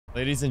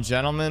Ladies and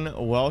gentlemen,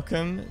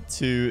 welcome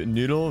to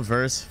Noodle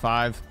vs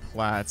 5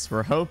 Plats.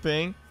 We're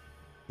hoping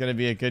it's going to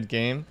be a good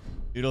game.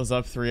 Noodle's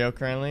up 3-0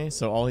 currently,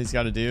 so all he's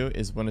got to do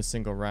is win a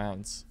single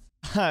round.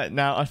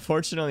 Now,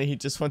 unfortunately, he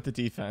just went the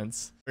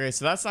defense. Okay,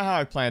 so that's not how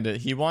I planned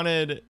it. He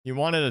wanted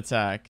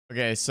attack.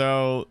 Okay,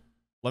 so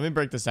let me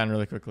break this down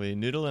really quickly.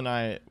 Noodle and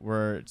I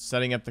were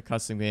setting up the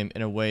custom game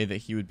in a way that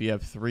he would be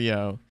up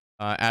 3-0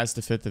 as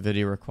to fit the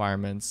video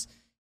requirements.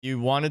 He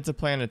wanted to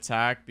play an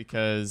attack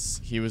because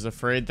he was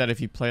afraid that if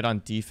he played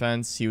on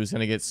defense, he was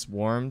going to get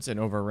swarmed and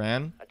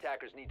overran.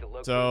 Attackers need to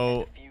locate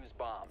so and defuse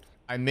bombs.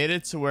 I made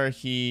it to where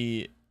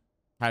he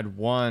had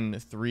won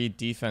 3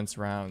 defense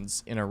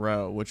rounds in a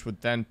row, which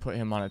would then put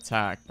him on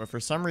attack. But for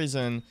some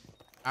reason,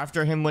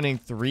 after him winning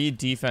 3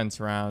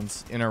 defense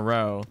rounds in a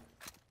row,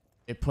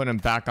 it put him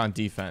back on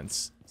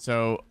defense.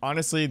 So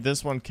honestly,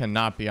 this one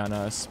cannot be on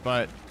us.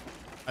 But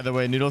by the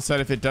way, Noodle said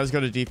if it does go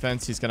to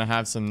defense, he's going to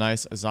have some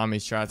nice Azami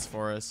strats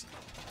for us.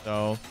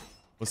 So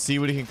we'll see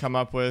what he can come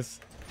up with.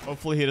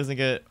 Hopefully he doesn't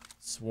get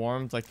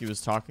swarmed like he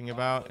was talking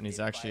about, and he's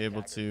actually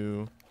able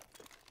to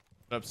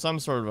put up some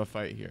sort of a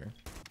fight here.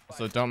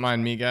 So don't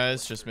mind me,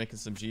 guys, just making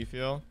some G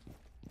Fuel.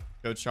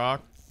 Code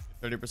Shawk,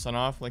 30%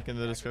 off, link in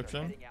the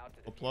description.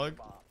 Full plug.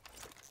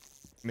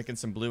 Making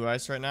some blue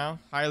ice right now.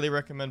 Highly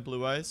recommend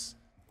blue ice.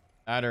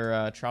 That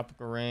or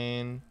tropical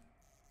rain.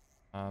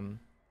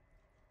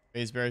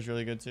 Phase berry is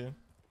really good too.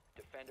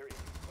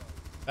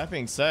 That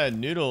being said,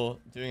 Noodle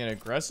doing an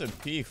aggressive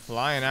P,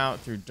 flying out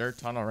through dirt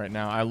tunnel right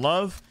now. I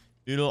love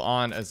Noodle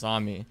on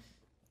Azami.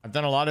 I've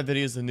done a lot of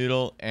videos of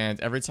Noodle,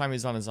 and every time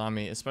he's on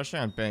Azami, especially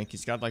on Bank,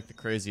 he's got like the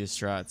craziest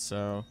strats.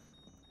 So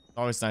it's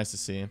always nice to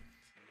see.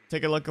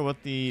 Take a look at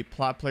what the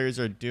plot players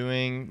are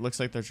doing. Looks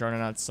like they're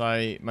running out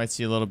sight. Might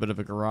see a little bit of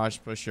a garage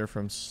push here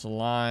from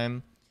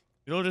Slime.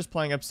 Noodle just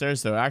playing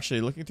upstairs though. Actually,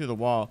 looking through the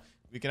wall,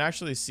 we can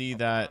actually see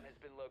that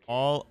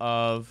all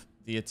of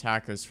the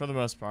attackers, for the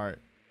most part,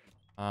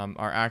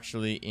 are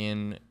actually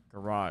in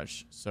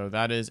garage. So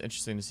that is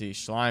interesting to see.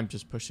 Slime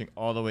just pushing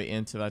all the way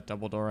into that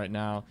double door right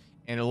now.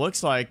 And it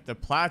looks like the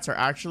plats are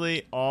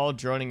actually all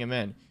droning him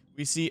in.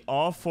 We see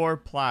all 4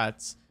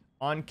 plats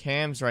on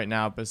cams right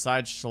now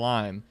besides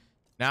Slime.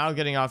 Now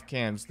getting off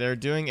cams. They're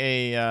doing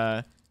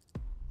a,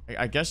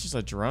 I guess just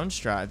a drone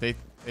strat.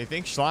 They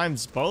think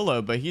Slime's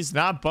Bolo, but he's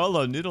not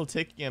Bolo. Noodle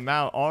taking him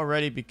out,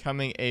 already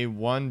becoming a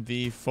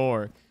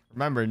 1v4.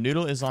 Remember,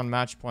 Noodle is on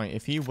match point.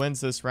 If he wins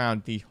this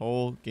round, the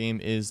whole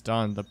game is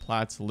done. The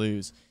plats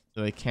lose,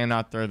 so they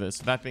cannot throw this.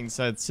 So that being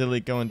said, Silly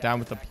going down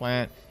with the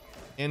plant.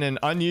 In an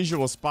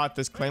unusual spot,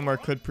 this Claymore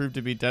could prove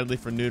to be deadly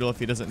for Noodle if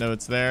he doesn't know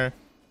it's there.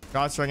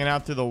 Shots ringing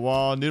out through the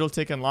wall. Noodle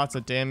taking lots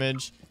of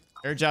damage.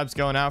 Air jabs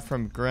going out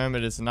from Grim.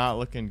 It is not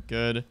looking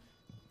good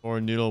for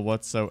Noodle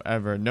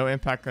whatsoever. No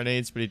impact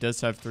grenades, but he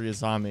does have 3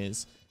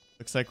 Azamis.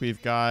 Looks like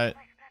we've got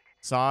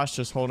Sauce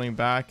just holding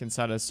back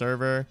inside a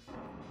server.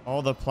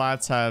 All the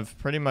plats have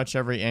pretty much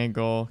every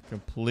angle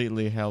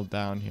completely held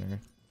down here.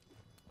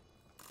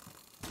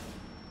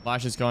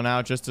 Flash is going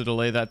out just to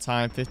delay that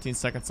time. 15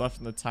 seconds left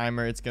in the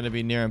timer. It's going to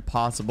be near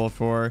impossible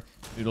for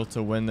Noodle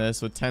to win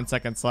this. With 10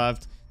 seconds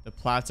left, the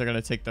plats are going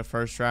to take the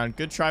first round.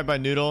 Good try by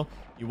Noodle.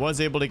 He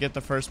was able to get the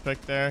first pick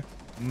there.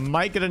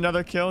 Might get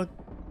another kill.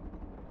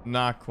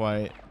 Not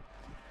quite.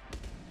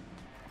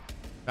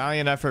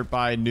 Valiant effort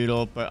by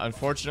Noodle, but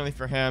unfortunately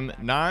for him,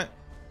 not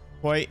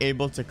quite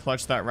able to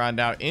clutch that round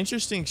out.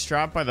 Interesting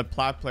strat by the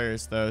plat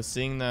players though,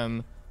 seeing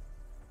them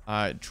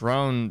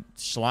drone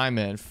Slime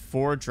in.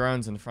 4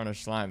 drones in front of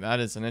Slime. That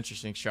is an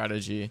interesting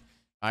strategy.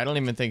 I don't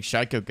even think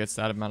Shaiko gets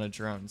that amount of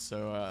drones,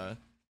 so I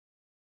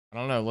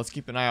don't know. Let's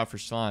keep an eye out for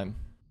Slime.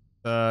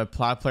 The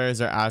plat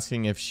players are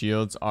asking if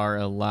shields are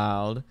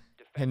allowed,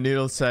 and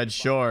Noodle said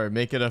sure,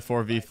 make it a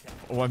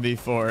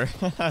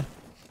 1v4.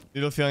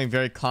 Noodle feeling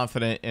very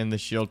confident in the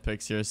shield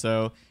picks here.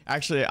 So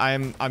actually,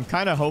 I'm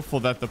kind of hopeful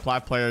that the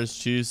plat players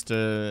choose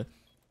to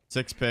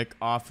 6-pick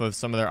off of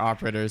some of their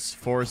operators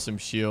for some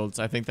shields.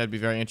 I think that'd be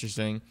very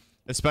interesting,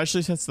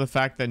 especially since the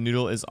fact that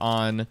Noodle is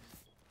on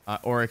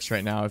Oryx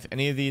right now. If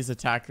any of these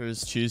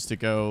attackers choose to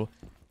go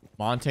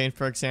Montane,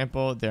 for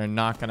example, they're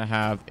not going to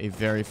have a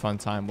very fun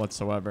time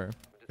whatsoever.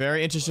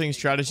 Very interesting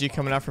strategy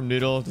coming out from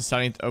Noodle,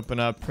 deciding to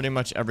open up pretty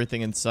much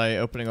everything in sight,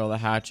 opening all the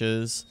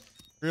hatches.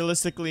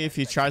 Realistically, if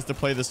he tries to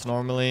play this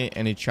normally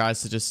and he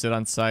tries to just sit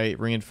on site,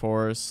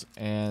 reinforce,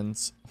 and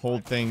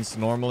hold things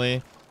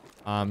normally,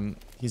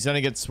 he's going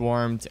to get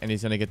swarmed and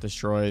he's going to get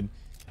destroyed.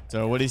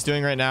 So what he's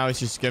doing right now is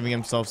just giving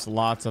himself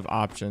lots of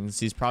options.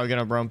 He's probably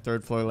going to roam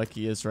 3rd floor like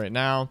he is right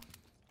now.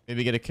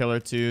 Maybe get a kill or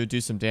 2, do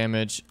some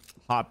damage,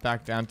 hop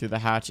back down through the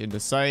hatch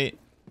into sight.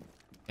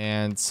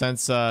 And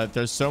since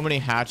there's so many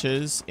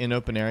hatches in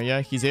open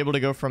area, he's able to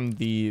go from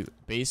the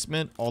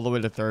basement all the way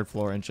to 3rd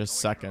floor in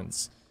just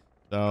seconds.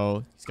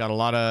 So he's got a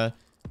lot of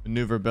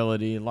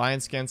maneuverability. Lion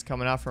scans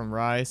coming out from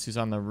Rice, who's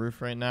on the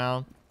roof right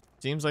now.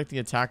 Seems like the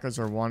attackers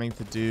are wanting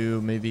to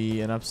do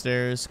maybe an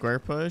upstairs square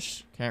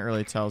push. Can't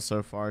really tell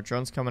so far.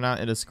 Drones coming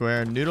out into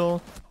square.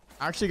 Noodle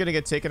actually going to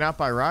get taken out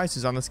by Rice,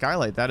 who's on the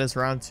skylight. That is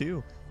round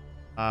 2.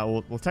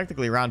 Well,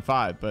 technically round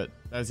 5, but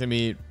that's going to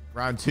be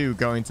round 2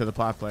 going to the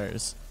plat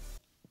players.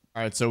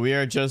 All right, so we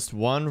are just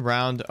 1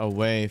 round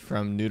away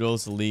from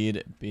Noodle's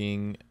lead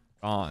being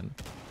gone.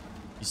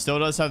 He still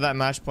does have that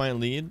match point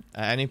lead.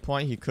 At any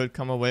point, he could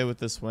come away with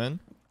this win.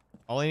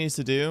 All he needs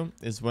to do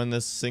is win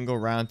this single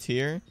round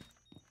here,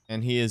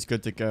 and he is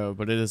good to go.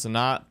 But it is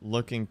not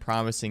looking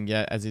promising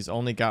yet, as he's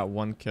only got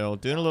 1 kill.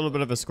 Doing a little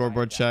bit of a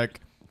scoreboard check.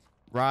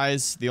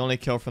 Rise, the only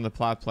kill from the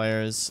plat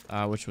players,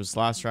 which was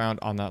last round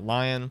on that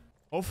Lion.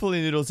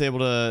 Hopefully Noodle's able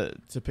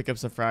to pick up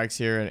some frags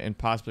here and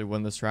possibly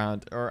win this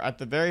round, or at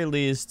the very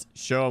least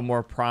show a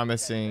more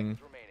promising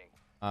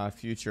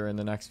future in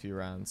the next few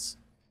rounds.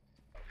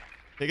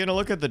 Taking a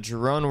look at the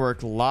drone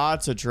work,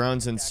 lots of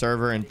drones in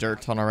server and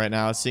dirt tunnel right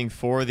now. Seeing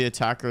 4 of the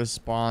attackers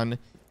spawn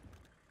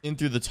in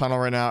through the tunnel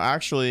right now.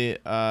 Actually,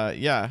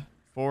 yeah,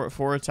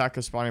 four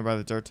attackers spawning by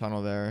the dirt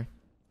tunnel there.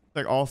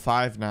 Like all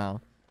 5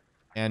 now.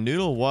 And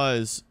Noodle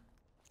was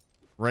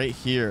right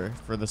here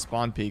for the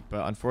spawn peak,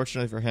 but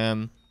unfortunately for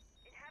him,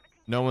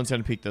 no one's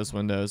going to peek those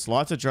windows.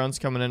 Lots of drones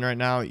coming in right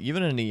now.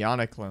 Even an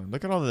Iana clone.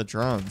 Look at all the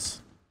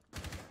drones.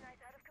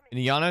 An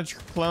Iana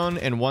clone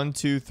and 1,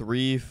 2,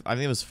 3. I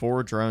think it was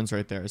 4 drones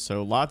right there.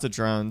 So lots of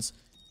drones.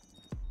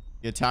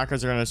 The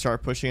attackers are going to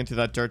start pushing into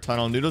that dirt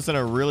tunnel. Noodle's in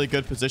a really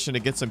good position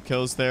to get some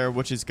kills there,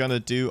 which he's going to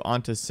do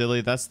onto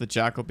Silly. That's the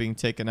Jackal being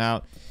taken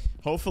out.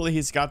 Hopefully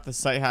he's got the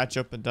sight hatch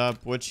opened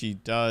up, which he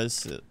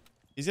does.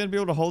 He's going to be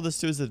able to hold this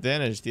to his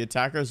advantage. The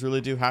attackers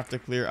really do have to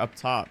clear up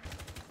top.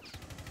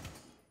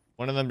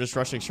 One of them just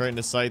rushing straight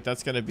into sight.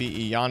 That's going to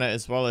be Iana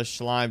as well as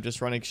Slime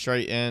just running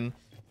straight in.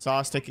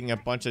 Sauce taking a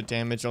bunch of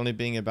damage, only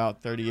being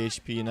about 30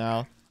 HP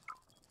now.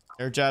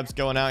 Air jabs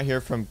going out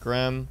here from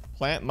Grim.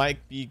 Plant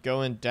might be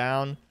going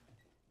down.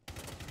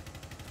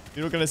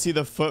 You're going to see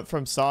the foot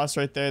from Sauce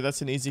right there.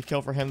 That's an easy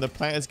kill for him. The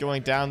plant is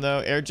going down though.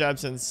 Air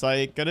jabs in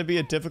sight. Going to be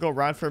a difficult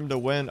round for him to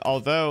win,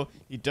 although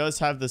he does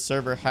have the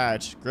server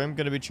hatch. Grim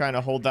going to be trying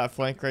to hold that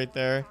flank right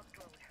there.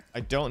 I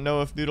don't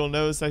know if Noodle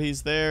knows that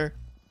he's there.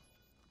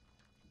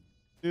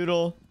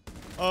 Noodle.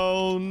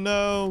 Oh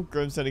no.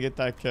 Grim's going to get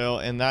that kill,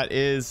 and that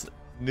is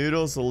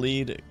Noodle's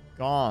lead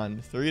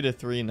gone.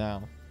 3-3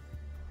 now.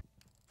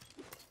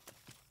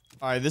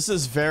 All right, this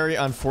is very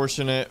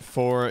unfortunate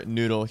for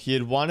Noodle. He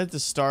had wanted to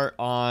start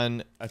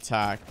on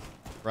attack,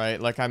 right?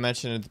 Like I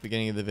mentioned at the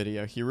beginning of the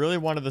video. He really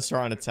wanted to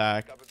start on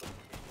attack.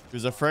 He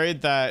was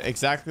afraid that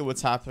exactly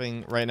what's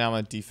happening right now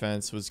on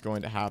defense was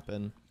going to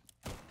happen.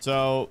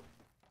 So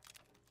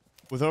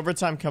with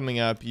overtime coming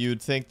up,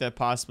 you'd think that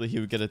possibly he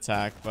would get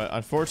attack, but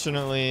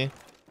unfortunately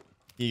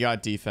he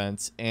got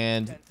defense,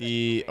 and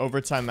the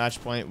overtime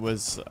match point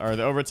was, or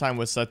the overtime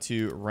was set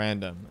to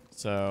random.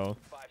 So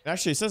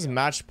actually it says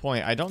match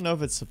point. I don't know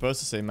if it's supposed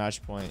to say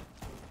match point.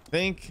 I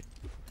think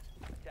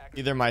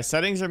either my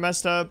settings are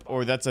messed up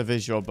or that's a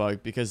visual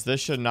bug, because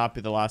this should not be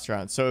the last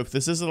round. So if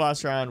this is the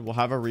last round, we'll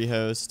have a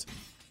rehost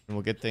and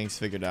we'll get things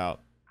figured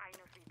out.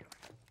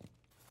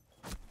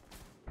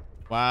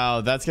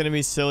 Wow, that's going to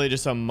be silly.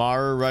 Just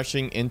Amaru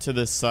rushing into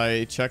the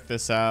site. Check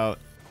this out.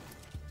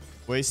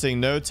 Wasting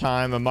no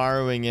time,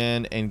 Amaruing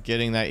in and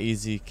getting that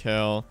easy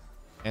kill.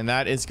 And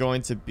that is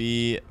going to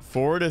be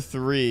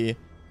 4-3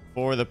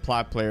 for the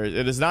plat players.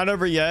 It is not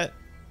over yet,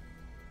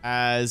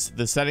 as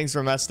the settings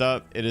were messed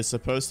up. It is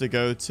supposed to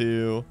go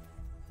to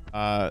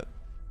 5-3.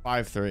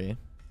 All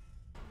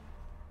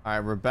right,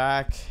 we're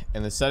back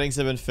and the settings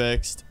have been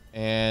fixed,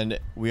 and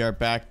we are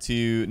back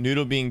to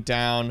Noodle being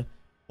down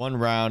 1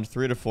 round,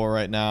 3-4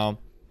 right now.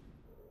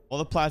 All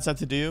the plats have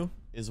to do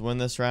is win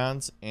this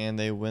round and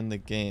they win the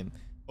game.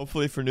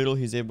 Hopefully for Noodle,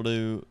 he's able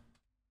to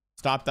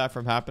stop that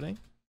from happening.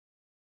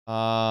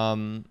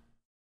 Now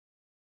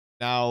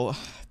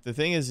the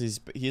thing is,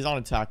 he's on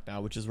attack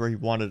now, which is where he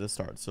wanted to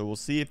start. So we'll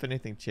see if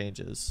anything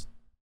changes.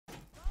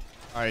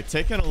 All right,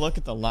 taking a look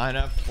at the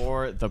lineup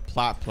for the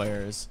plat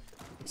players.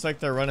 Looks like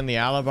they're running the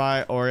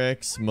Alibi,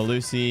 Oryx,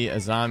 Malusi,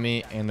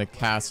 Azami, and the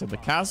Castle. The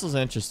Castle's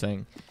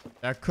interesting.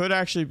 That could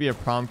actually be a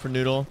problem for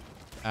Noodle,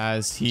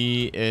 as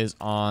he is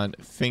on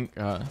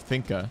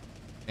Finca.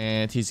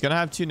 And he's going to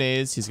have 2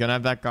 nades. He's going to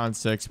have that Gon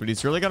 6, but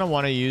he's really going to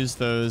want to use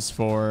those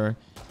for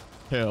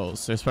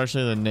kills,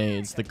 especially the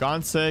nades. The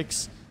Gon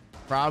 6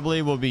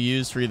 probably will be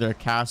used for either a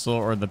Castle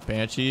or the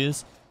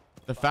Banshees.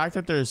 The fact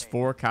that there's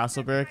 4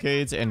 Castle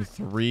barricades and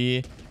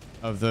 3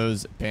 of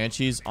those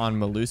Banshees on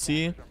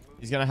Malusi,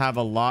 he's going to have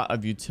a lot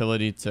of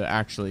utility to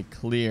actually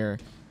clear,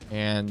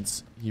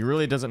 and he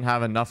really doesn't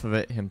have enough of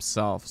it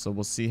himself. So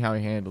we'll see how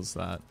he handles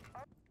that.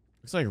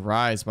 Looks like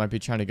Rise might be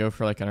trying to go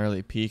for like an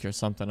early peek or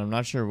something. I'm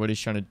not sure what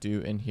he's trying to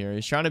do in here.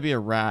 He's trying to be a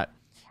rat.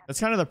 That's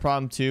kind of the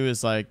problem too,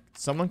 is like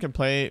someone can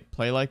play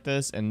like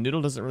this, and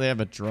Noodle doesn't really have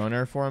a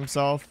droner for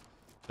himself.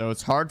 So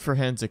it's hard for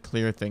him to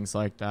clear things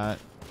like that.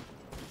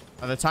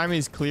 By the time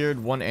he's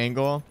cleared one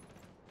angle,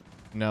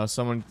 you know,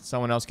 someone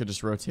else could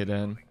just rotate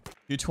in.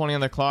 2:20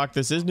 on the clock.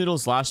 This is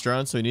Noodle's last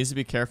drone, so he needs to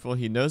be careful.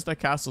 He knows that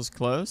Castle's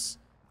close.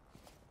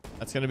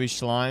 That's going to be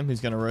Slime, who's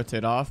going to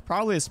rotate off.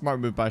 Probably a smart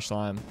move by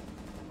Slime.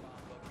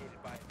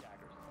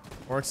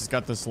 Oryx has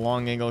got this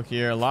long angle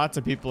here. Lots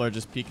of people are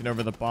just peeking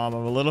over the bomb.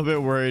 I'm a little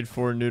bit worried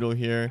for Noodle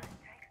here.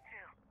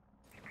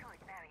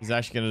 He's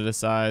actually going to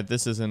decide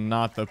this is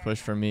not the push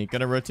for me.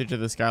 Going to rotate to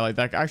the skylight.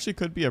 That actually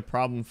could be a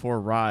problem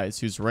for Rise,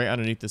 who's right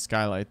underneath the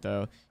skylight,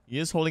 though. He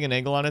is holding an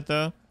angle on it,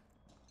 though.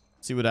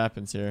 See what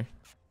happens here.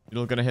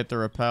 Noodle going to hit the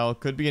rappel.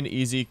 Could be an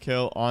easy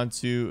kill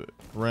onto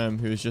Grim,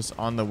 who's just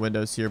on the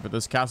windows here. But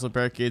this castle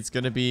barricade's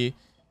going to be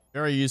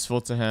very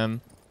useful to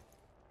him.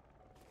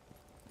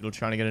 Noodle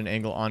trying to get an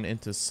angle on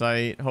into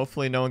sight.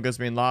 Hopefully no one goes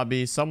main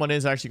lobby. Someone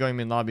is actually going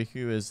main lobby.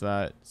 Who is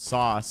that?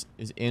 Sauce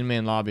is in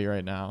main lobby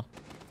right now.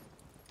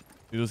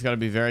 Noodle's got to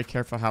be very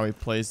careful how he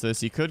plays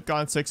this. He could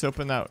Gone 6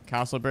 open that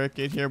castle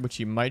barricade here, which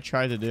he might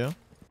try to do.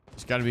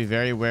 Just got to be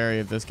very wary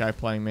of this guy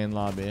playing main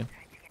lobby.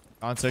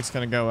 Gone 6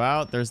 going to go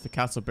out. There's the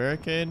castle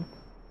barricade.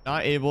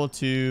 Not able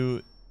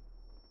to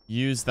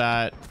use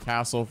that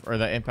castle or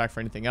that impact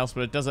for anything else,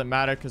 but it doesn't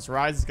matter because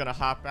Rise is going to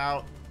hop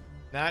out.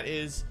 That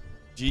is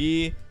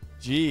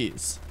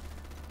GG's.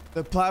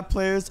 The plat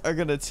players are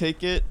going to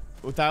take it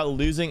without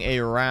losing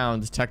a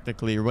round,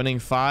 technically. Winning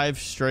 5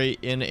 straight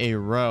in a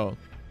row.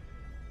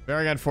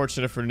 Very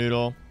unfortunate for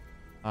Noodle.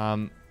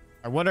 I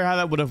wonder how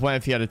that would have went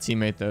if he had a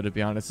teammate, though, to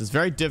be honest. It's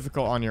very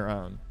difficult on your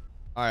own.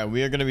 All right,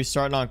 we are going to be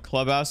starting on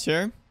Clubhouse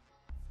here.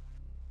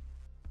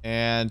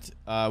 And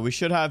we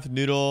should have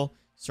Noodle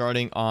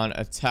starting on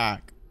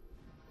attack.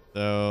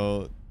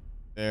 So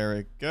there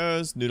it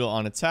goes. Noodle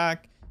on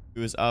attack.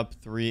 Who is up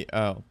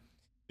 3-0.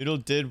 Noodle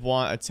did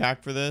want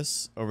attack for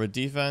this over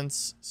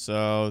defense.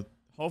 So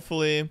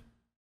hopefully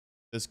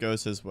this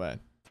goes his way.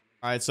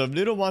 All right, so if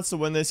Noodle wants to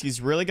win this,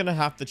 he's really going to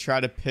have to try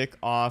to pick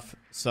off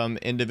some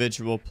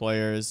individual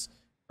players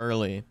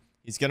early.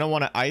 He's going to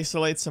want to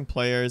isolate some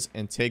players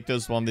and take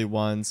those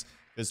 1v1s.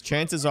 Because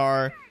chances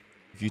are,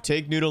 if you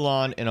take Noodle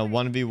on in a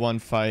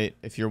 1v1 fight,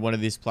 if you're one of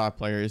these plat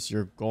players,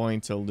 you're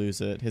going to lose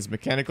it. His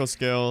mechanical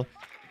skill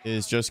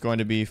is just going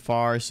to be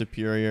far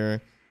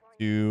superior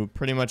to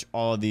pretty much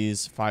all of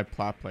these 5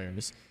 plat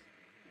players.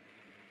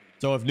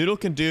 So if Noodle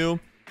can do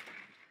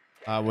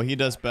what he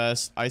does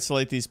best,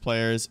 isolate these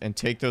players and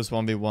take those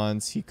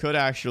 1v1s, he could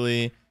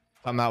actually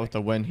come out with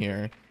a win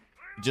here.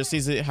 He just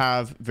needs to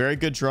have very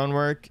good drone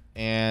work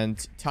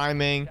and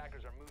timing,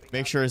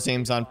 make sure his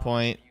aim's on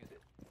point,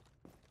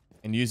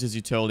 and use his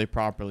utility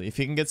properly. If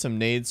he can get some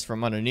nades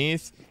from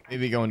underneath,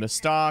 maybe go into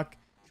stock,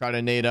 try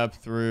to nade up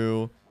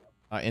through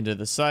into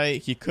the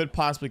site, he could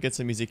possibly get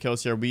some easy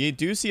kills here. We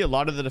do see a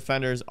lot of the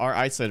defenders are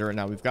isolated right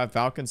now. We've got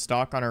Falcon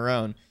stock on her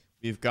own.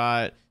 We've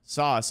got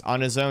Sauce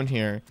on his own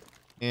here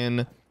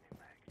in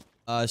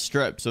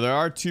strip. So there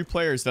are 2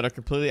 players that are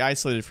completely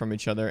isolated from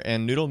each other,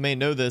 and Noodle may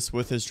know this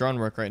with his drone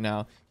work right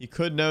now. He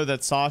could know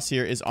that Sauce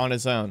here is on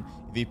his own.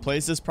 If he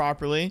plays this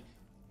properly,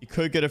 he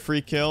could get a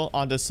free kill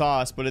onto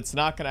Sauce, but it's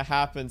not going to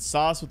happen.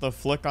 Sauce with a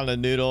flick on the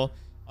Noodle.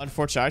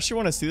 Unfortunately, I actually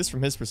want to see this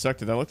from his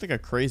perspective. That looked like a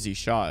crazy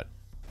shot.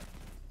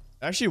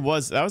 That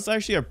was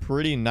actually a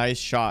pretty nice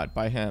shot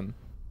by him.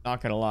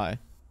 Not going to lie.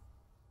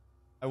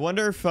 I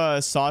wonder if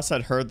Sauce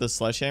had heard the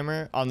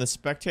sledgehammer. On the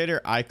spectator,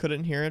 I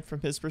couldn't hear it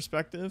from his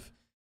perspective.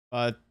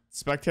 But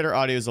spectator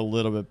audio is a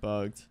little bit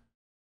bugged.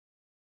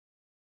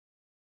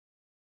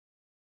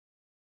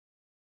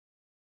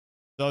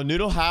 So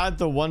Noodle had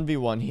the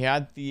 1v1. He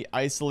had the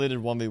isolated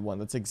 1v1.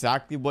 That's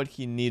exactly what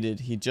he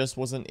needed. He just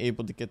wasn't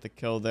able to get the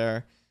kill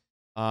there.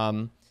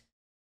 Little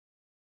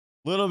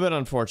bit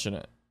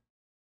unfortunate.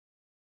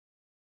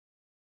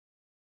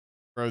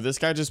 Bro, this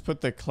guy just put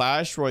the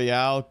Clash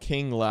Royale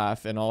King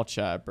laugh in all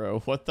chat, bro.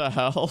 What the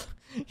hell?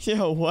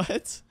 Yo,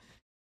 what?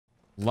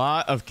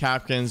 Lot of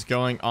Capkins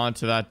going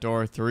onto that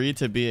door. 3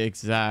 to be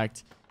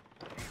exact.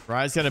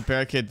 Rise gonna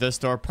barricade this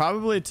door,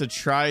 probably to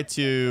try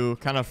to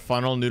kind of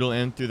funnel Noodle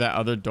in through that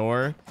other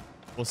door.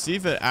 We'll see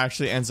if it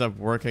actually ends up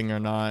working or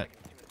not.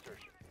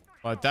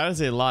 But that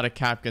is a lot of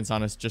Capkins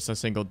on just a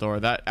single door.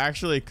 That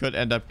actually could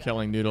end up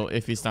killing Noodle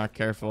if he's not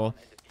careful.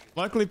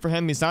 Luckily for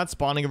him, he's not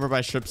spawning over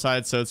by strip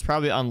side, so it's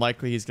probably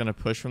unlikely he's going to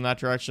push from that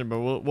direction, but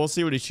we'll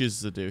see what he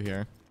chooses to do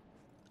here.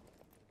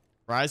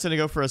 Rise going to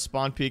go for a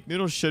spawn peek.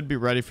 Noodle should be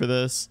ready for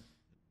this.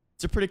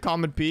 It's a pretty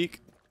common peek,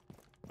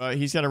 but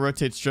he's going to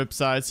rotate strip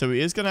side, so he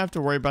is going to have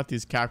to worry about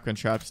these Capcom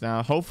traps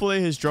now.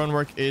 Hopefully his drone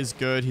work is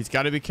good. He's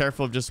got to be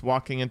careful of just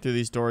walking in through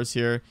these doors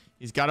here.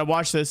 He's got to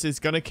watch this. It's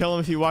going to kill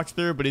him if he walks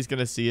through, but he's going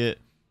to see it.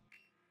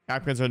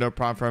 Capcons are no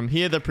problem for him. He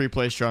had the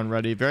pre-placed drone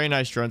ready. Very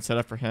nice drone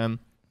setup for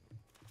him.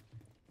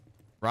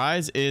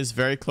 Rise is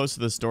very close to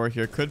this door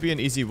here. Could be an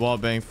easy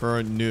wallbang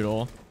for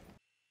Noodle.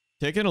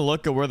 Taking a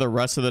look at where the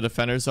rest of the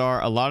defenders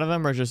are, a lot of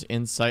them are just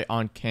in sight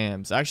on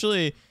cams.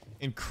 Actually,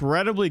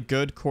 incredibly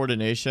good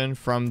coordination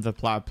from the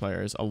plat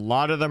players. A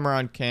lot of them are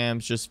on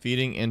cams, just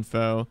feeding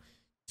info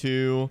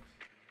to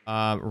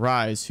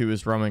Rise, who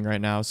is roaming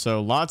right now.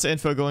 So lots of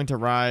info going to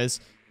Rise.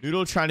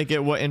 Noodle trying to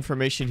get what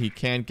information he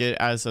can get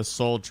as a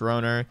sole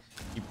droner.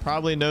 He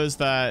probably knows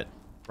that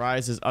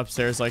Rise is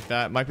upstairs like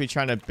that. Might be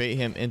trying to bait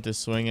him into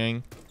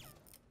swinging.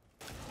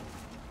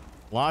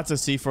 Lots of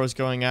C4s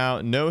going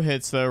out. No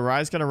hits though.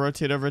 Rise gonna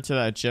rotate over to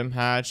that gym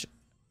hatch.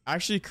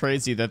 Actually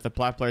crazy that the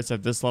plat players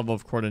have this level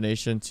of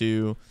coordination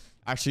to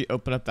actually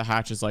open up the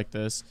hatches like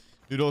this.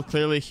 Noodle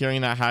clearly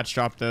hearing that hatch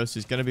drop though, so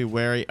he's gonna be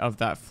wary of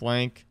that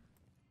flank.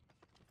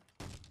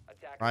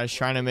 Rise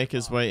trying to make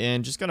his way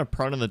in. Just gonna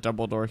prone in the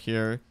double door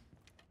here.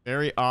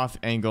 Very off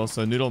angle,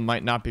 so Noodle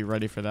might not be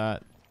ready for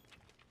that.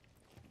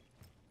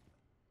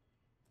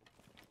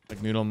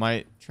 Like Noodle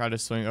might try to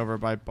swing over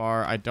by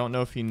bar. I don't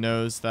know if he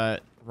knows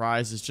that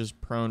Rise is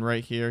just prone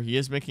right here. He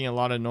is making a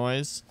lot of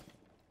noise,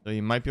 so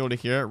you might be able to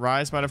hear it.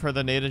 Rise might have heard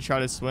the nade and try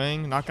to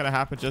swing. Not gonna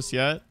happen just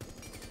yet.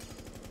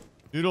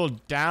 Noodle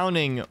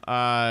downing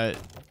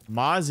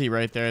Mozzie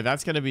right there.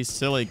 That's gonna be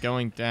silly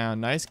going down.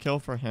 Nice kill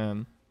for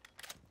him.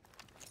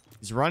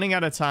 He's running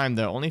out of time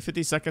though. Only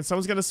 50 seconds.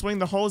 Someone's gonna swing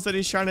the holes that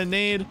he's trying to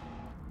nade.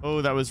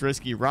 Oh, that was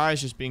risky.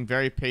 Rise just being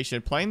very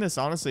patient. Playing this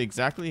honestly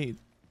exactly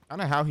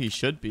kind of how he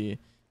should be.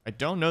 I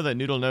don't know that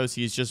Noodle knows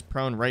he's just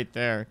prone right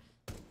there.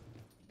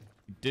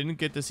 He didn't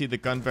get to see the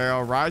gun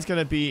barrel. Rise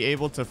gonna be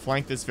able to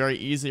flank this very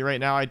easily right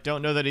now. I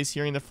don't know that he's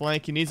hearing the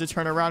flank. He needs to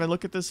turn around and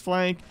look at this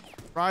flank.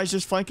 Rise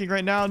just flanking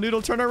right now.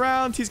 Noodle turn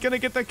around. He's gonna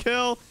get the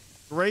kill.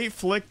 Great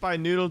flick by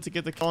Noodle to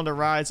get the kill into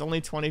Rise.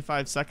 Only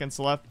 25 seconds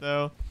left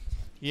though.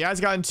 He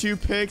has gotten 2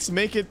 picks.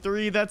 Make it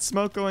 3. That's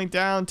smoke going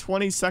down.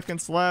 20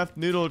 seconds left.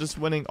 Noodle just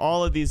winning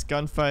all of these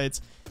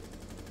gunfights.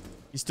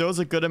 He still has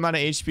a good amount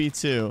of HP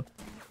too.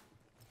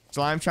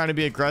 Slime trying to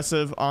be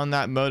aggressive on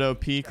that Moto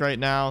peak right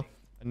now.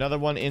 Another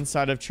one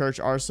inside of Church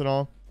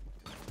Arsenal.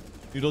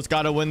 Noodle's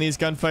got to win these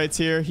gunfights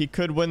here. He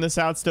could win this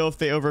out still if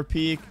they over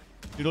peak.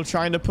 Noodle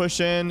trying to push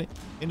in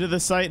into the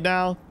site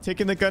now.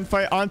 Taking the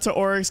gunfight onto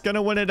Oryx.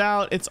 Gonna win it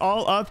out. It's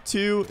all up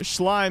to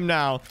Slime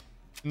now.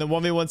 In the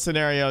 1v1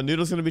 scenario,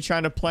 Noodle's going to be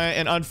trying to plant.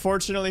 And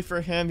unfortunately for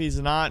him, he's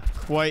not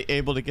quite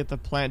able to get the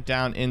plant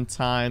down in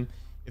time.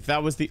 If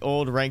that was the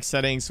old rank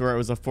settings where it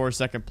was a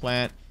 4-second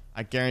plant,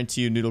 I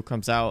guarantee you Noodle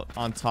comes out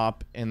on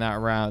top in that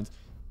round.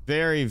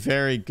 Very,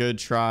 very good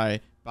try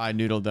by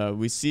Noodle, though.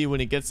 We see when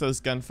he gets those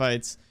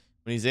gunfights,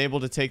 when he's able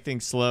to take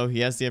things slow,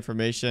 he has the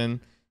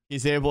information.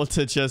 He's able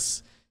to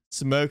just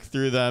smoke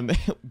through them.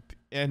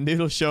 And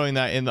Noodle's showing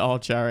that in the all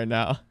chat right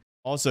now.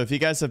 Also, if you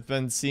guys have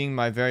been seeing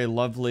my very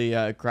lovely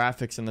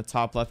graphics in the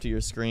top left of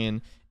your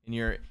screen and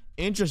you're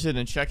interested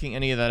in checking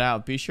any of that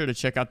out, be sure to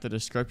check out the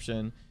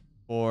description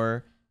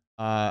for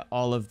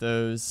all of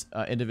those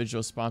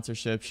individual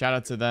sponsorships. Shout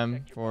out to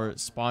them for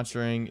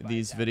sponsoring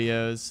these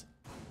videos.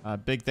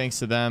 Big thanks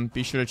to them.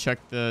 Be sure to check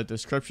the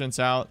descriptions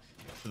out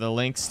for the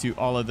links to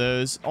all of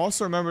those.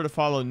 Also, remember to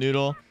follow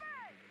Noodle.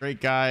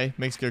 Great guy,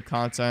 makes good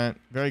content,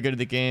 very good at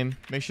the game.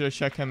 Make sure to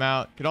check him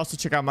out. You can also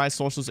check out my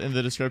socials in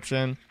the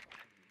description.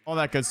 All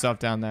that good stuff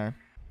down there.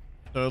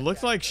 So it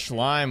looked like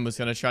Slime was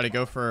going to try to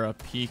go for a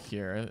peek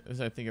here.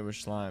 I think it was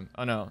Slime.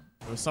 Oh, no.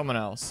 It was someone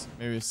else.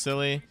 Maybe it was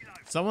Silly.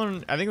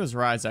 Someone, I think it was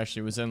Rise,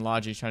 actually, was in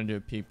Logi trying to do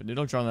a peek. But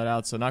Noodle drawn that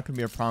out, so not going to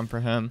be a problem for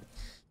him.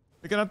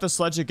 Picking up the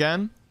sledge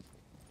again.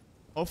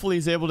 Hopefully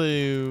he's able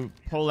to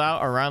pull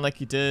out around like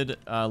he did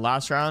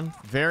last round.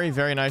 Very,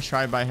 very nice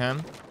try by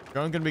him.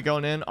 Drone going to be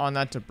going in on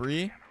that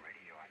debris.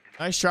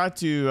 Nice shot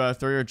to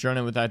throw your drone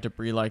in with that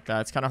debris like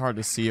that. It's kind of hard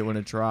to see it when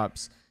it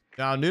drops.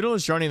 Now, Noodle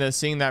is joining this,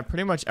 seeing that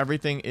pretty much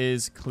everything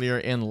is clear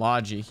in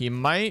Logi. He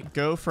might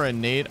go for a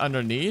nade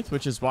underneath,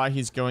 which is why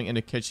he's going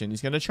into kitchen.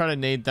 He's going to try to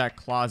nade that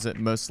closet,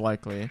 most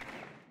likely.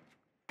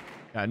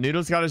 Yeah,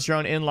 Noodle's got his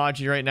drone in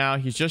Logi right now.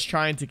 He's just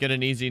trying to get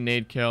an easy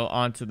nade kill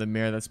onto the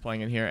mirror that's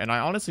playing in here. And I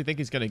honestly think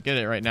he's going to get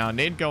it right now.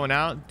 Nade going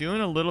out,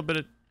 doing a little bit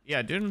of...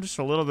 Yeah, doing just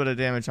a little bit of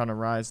damage on a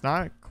Rise.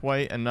 Not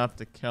quite enough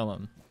to kill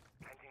him.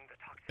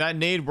 That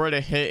nade were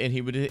to hit and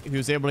he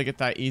was able to get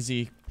that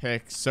easy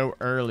pick so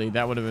early,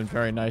 that would have been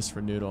very nice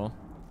for Noodle.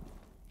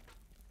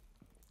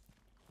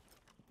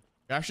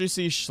 You actually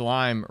see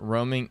Slime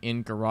roaming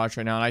in garage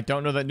right now, and I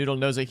don't know that Noodle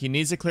knows it. He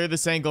needs to clear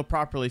this angle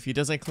properly. If he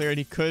doesn't clear it,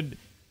 he could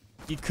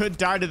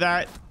die to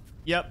that.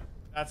 Yep,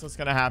 that's what's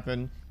gonna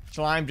happen.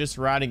 Slime just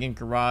riding in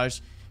garage.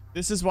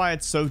 This is why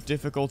it's so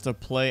difficult to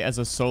play as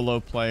a solo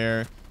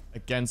player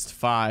against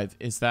 5,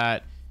 is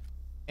that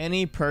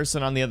any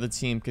person on the other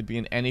team could be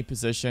in any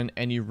position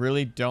and you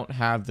really don't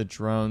have the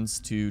drones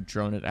to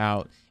drone it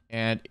out,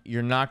 and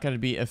you're not going to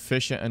be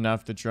efficient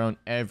enough to drone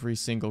every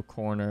single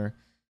corner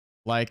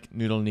like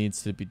Noodle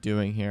needs to be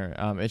doing here.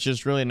 It's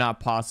just really not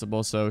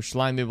possible. So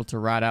Slime able to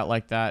ride out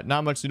like that,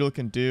 not much Noodle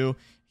can do.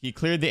 He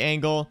cleared the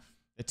angle.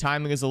 The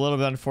timing is a little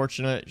bit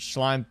unfortunate.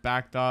 Slime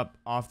backed up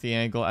off the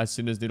angle as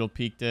soon as Noodle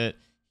peeked it.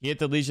 He hit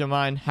the Legion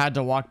Mine, had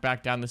to walk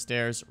back down the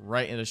stairs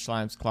right into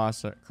Slime's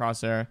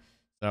crosshair.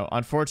 So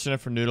unfortunate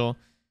for Noodle,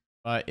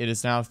 but it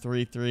is now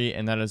 3-3,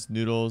 and that is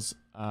Noodle's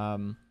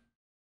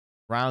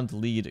round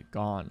lead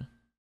gone.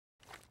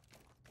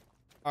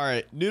 All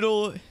right,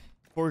 Noodle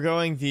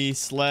foregoing the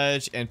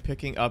sledge and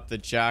picking up the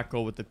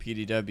Jackal with the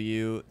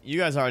PDW. You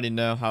guys already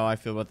know how I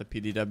feel about the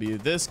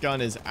PDW. This gun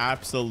is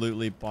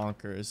absolutely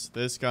bonkers.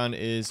 This gun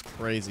is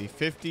crazy.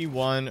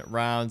 51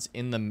 rounds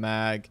in the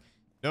mag,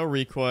 no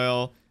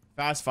recoil,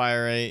 fast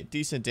fire rate,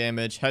 decent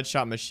damage,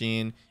 headshot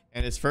machine.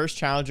 And his first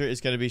challenger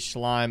is going to be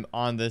Slime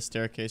on this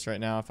staircase right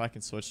now. If I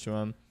can switch to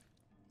him.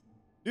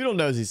 Noodle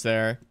knows he's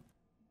there.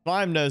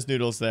 Slime knows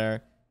Noodle's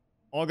there.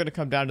 All going to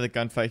come down to the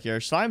gunfight here.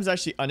 Slime's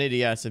actually on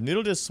ADS. If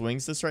Noodle just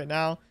swings this right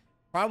now,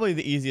 probably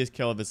the easiest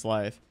kill of his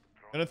life.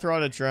 Going to throw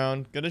out a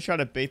drone. Going to try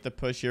to bait the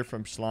push here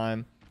from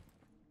Slime.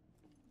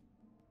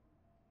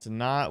 It's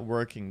not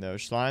working though.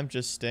 Slime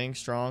just staying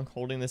strong,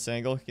 holding this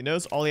angle. He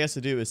knows all he has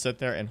to do is sit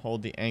there and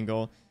hold the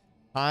angle.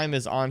 Time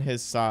is on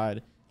his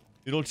side.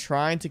 Noodle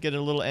trying to get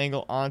a little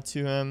angle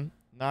onto him.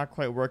 Not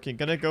quite working.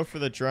 Gonna go for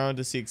the drone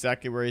to see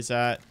exactly where he's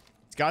at.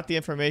 He's got the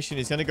information.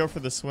 He's gonna go for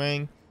the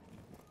swing.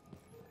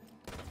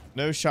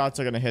 No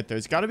shots are gonna hit there.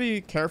 He's got to be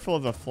careful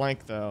of the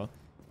flank though.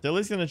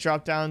 Dilly's gonna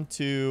drop down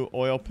to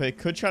oil pit.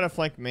 Could try to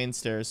flank main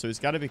stairs, so he's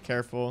got to be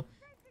careful.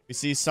 We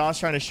see Sauce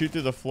trying to shoot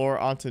through the floor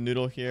onto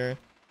Noodle here.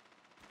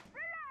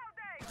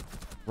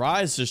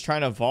 Rise just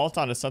trying to vault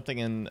onto something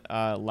in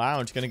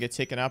lounge. Gonna get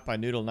taken out by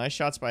Noodle. Nice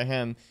shots by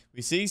him.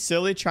 We see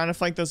Silly trying to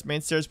flank those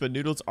main stairs, but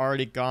Noodle's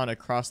already gone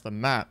across the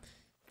map.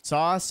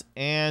 Sauce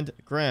and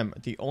Grim,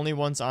 the only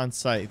ones on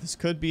site. This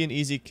could be an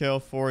easy kill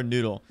for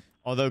Noodle.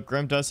 Although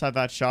Grim does have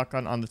that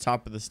shotgun on the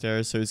top of the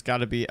stairs, so he's got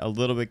to be a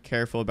little bit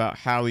careful about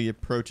how he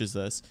approaches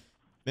this.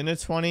 Minute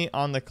 20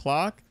 on the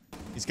clock.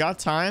 He's got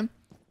time,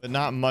 but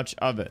not much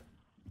of it.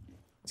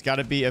 He's got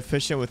to be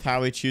efficient with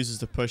how he chooses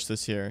to push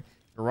this here.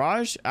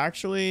 Garage,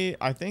 actually,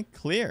 I think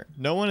clear.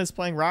 No one is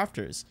playing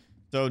Rafters.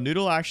 So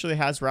Noodle actually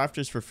has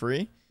Rafters for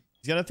free.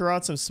 He's going to throw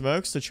out some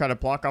smokes to try to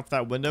block off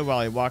that window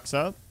while he walks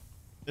up.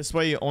 This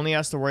way, he only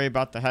has to worry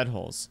about the head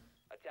holes.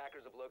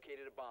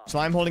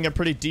 Slime holding a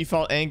pretty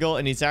default angle,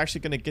 and he's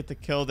actually going to get the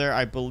kill there.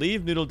 I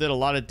believe Noodle did a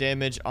lot of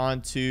damage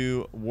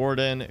onto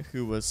Warden,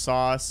 who was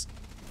Sauce.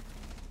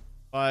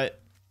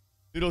 But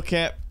Noodle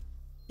can't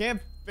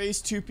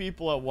face two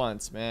people at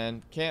once,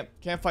 man. Can't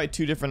fight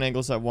two different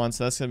angles at once.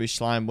 So that's going to be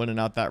Slime winning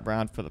out that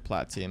round for the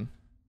Plat team.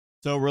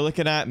 So we're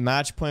looking at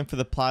match point for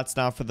the Plats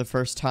now for the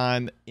first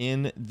time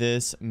in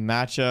this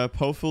matchup.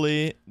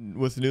 Hopefully,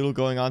 with Noodle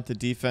going on to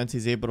defense,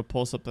 he's able to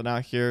pull something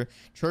out here.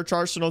 Church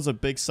Arsenal is a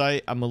big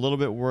site. I'm a little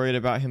bit worried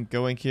about him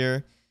going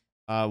here.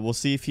 We'll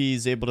see if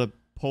he's able to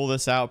pull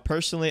this out.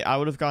 Personally, I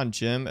would have gone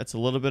Gym. It's a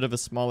little bit of a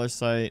smaller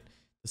site.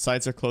 The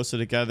sites are closer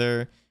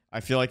together. I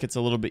feel like it's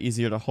a little bit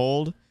easier to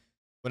hold.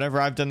 Whenever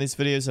I've done these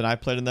videos and I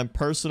played in them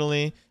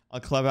personally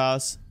on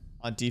Clubhouse,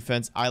 on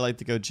defense, I like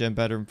to go Gym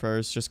bedroom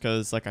first, just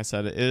because, like I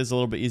said, it is a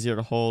little bit easier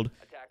to hold.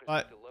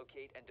 But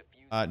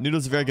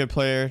Noodle's a very good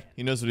player.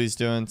 He knows what he's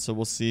doing, so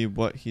we'll see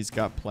what he's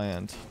got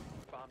planned.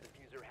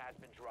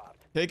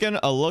 Taking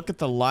a look at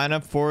the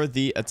lineup for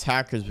the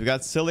attackers. We've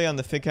got Silly on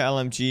the Finca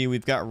LMG.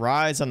 We've got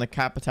Rise on the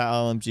Capital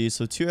LMG.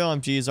 So 2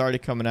 LMGs already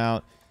coming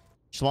out.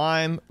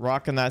 Slime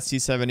rocking that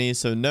C70.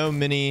 So no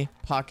mini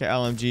pocket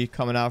LMG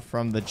coming out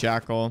from the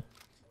Jackal.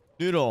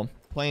 Noodle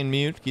playing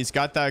mute. He's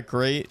got that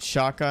great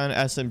shotgun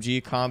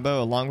SMG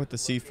combo along with the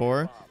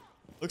C4.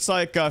 Looks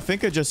like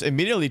Finca just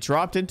immediately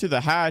dropped into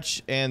the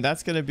hatch, and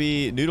that's going to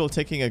be Noodle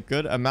taking a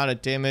good amount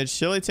of damage.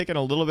 Silly taking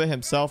a little bit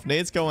himself.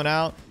 Nade's going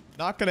out.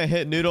 Not going to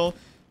hit Noodle.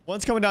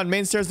 One's coming down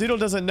main stairs. Noodle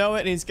doesn't know it,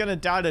 and he's going to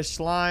die to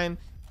Slime,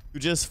 who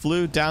just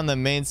flew down the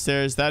main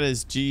stairs. That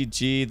is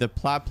GG. The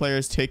Plat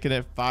player's taking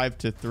it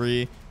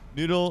 5-3.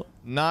 Noodle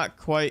not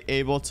quite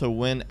able to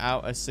win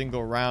out a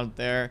single round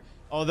there,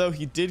 although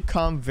he did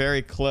come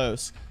very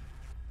close.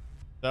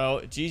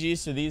 So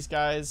GG's to these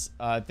guys.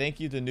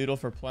 Thank you to Noodle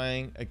for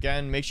playing.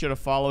 Again, make sure to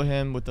follow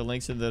him with the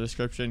links in the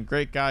description.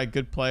 Great guy,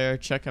 good player.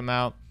 Check him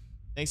out.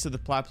 Thanks to the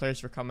Plat players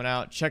for coming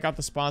out. Check out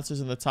the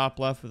sponsors in the top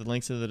left with the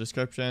links in the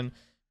description.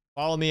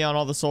 Follow me on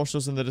all the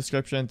socials in the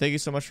description. Thank you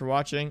so much for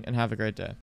watching, and have a great day.